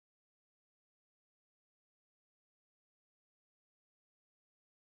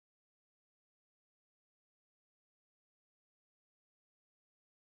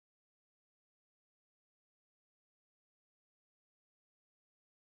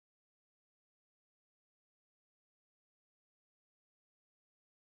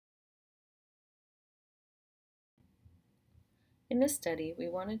In this study, we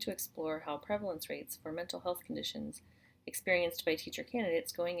wanted to explore how prevalence rates for mental health conditions experienced by teacher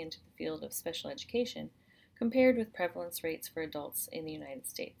candidates going into the field of special education compared with prevalence rates for adults in the United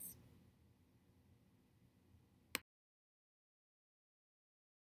States.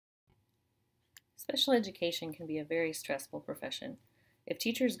 Special education can be a very stressful profession. If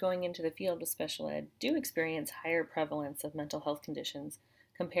teachers going into the field of special ed do experience higher prevalence of mental health conditions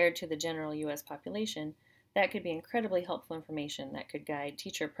compared to the general U.S. population, that could be incredibly helpful information that could guide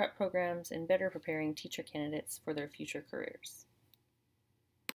teacher prep programs in better preparing teacher candidates for their future careers.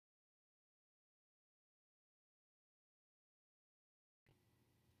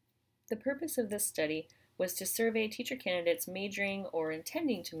 The purpose of this study was to survey teacher candidates majoring or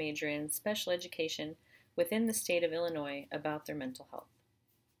intending to major in special education within the state of Illinois about their mental health.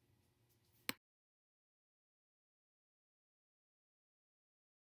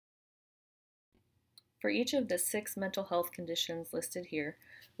 For each of the 6 mental health conditions listed here,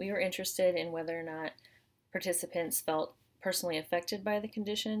 we were interested in whether or not participants felt personally affected by the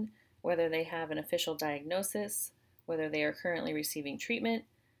condition, whether they have an official diagnosis, whether they are currently receiving treatment,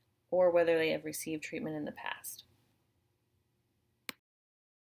 or whether they have received treatment in the past.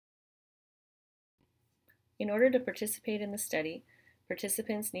 In order to participate in the study,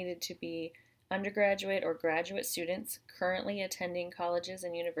 participants needed to be undergraduate or graduate students currently attending colleges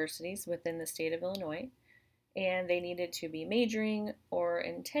and universities within the state of Illinois, and they needed to be majoring or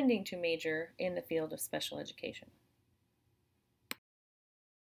intending to major in the field of special education.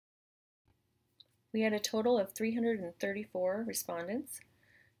 We had a total of 334 respondents,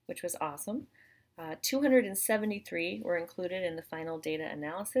 which was awesome. 273 were included in the final data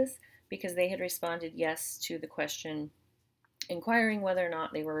analysis because they had responded yes to the question inquiring whether or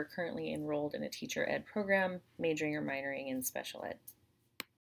not they were currently enrolled in a teacher ed program, majoring or minoring in special ed.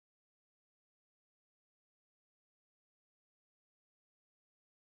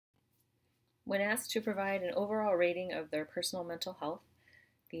 When asked to provide an overall rating of their personal mental health,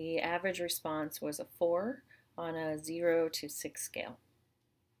 the average response was a 4 on a 0 to 6 scale.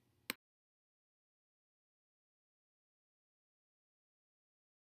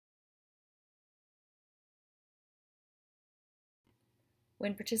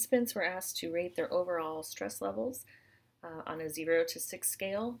 When participants were asked to rate their overall stress levels on a 0 to 6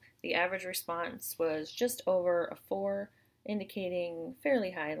 scale, the average response was just over a 4, indicating fairly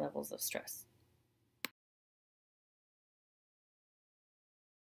high levels of stress.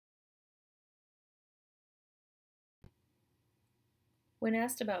 When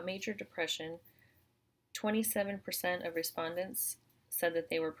asked about major depression, 27% of respondents said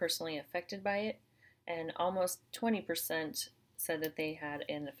that they were personally affected by it, and almost 20% said that they had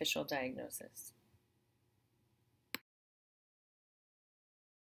an official diagnosis.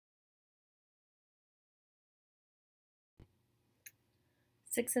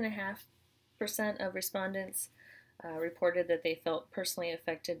 Six and a half percent of respondents reported that they felt personally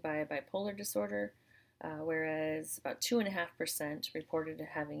affected by bipolar disorder, whereas about 2.5% reported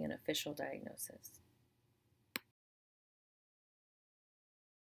having an official diagnosis.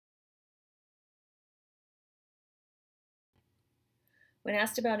 When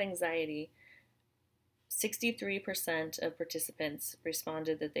asked about anxiety, 63% of participants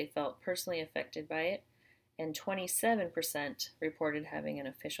responded that they felt personally affected by it, and 27% reported having an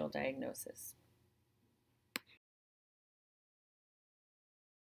official diagnosis.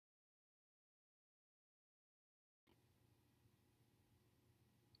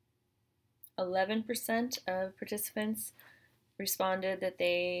 Eleven percent of participants responded that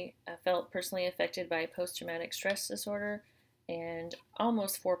they felt personally affected by post-traumatic stress disorder, and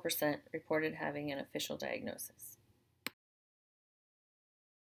almost 4% reported having an official diagnosis.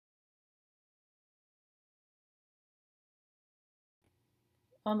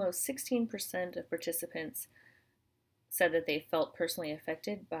 Almost 16% of participants said that they felt personally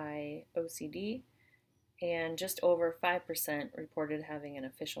affected by OCD, and just over 5% reported having an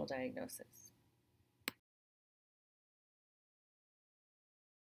official diagnosis.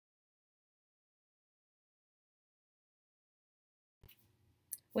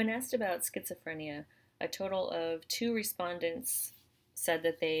 When asked about schizophrenia, a total of 2 respondents said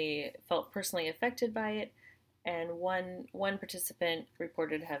that they felt personally affected by it, and one participant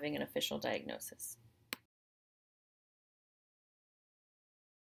reported having an official diagnosis.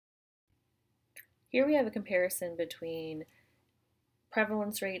 Here we have a comparison between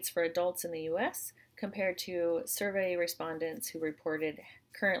prevalence rates for adults in the US compared to survey respondents who reported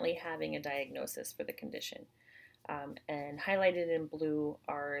currently having a diagnosis for the condition. And highlighted in blue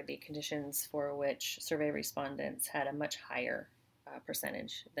are the conditions for which survey respondents had a much higher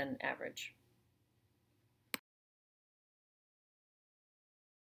percentage than average.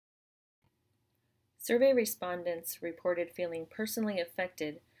 Survey respondents reported feeling personally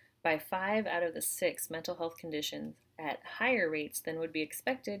affected by 5 out of the 6 mental health conditions at higher rates than would be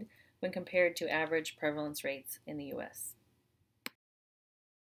expected when compared to average prevalence rates in the U.S.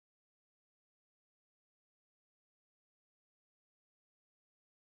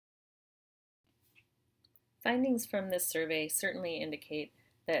 Findings from this survey certainly indicate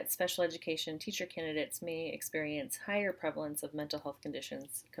that special education teacher candidates may experience higher prevalence of mental health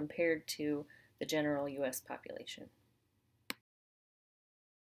conditions compared to the general U.S. population.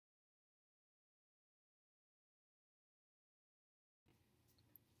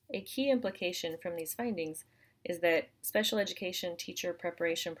 A key implication from these findings is that special education teacher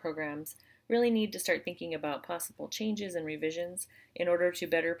preparation programs really need to start thinking about possible changes and revisions in order to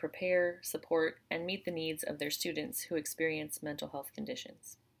better prepare, support, and meet the needs of their students who experience mental health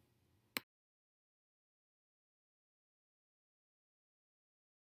conditions.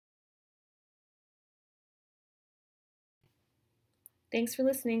 Thanks for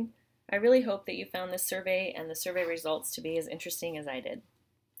listening. I really hope that you found this survey and the survey results to be as interesting as I did.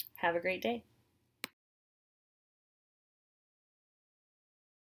 Have a great day.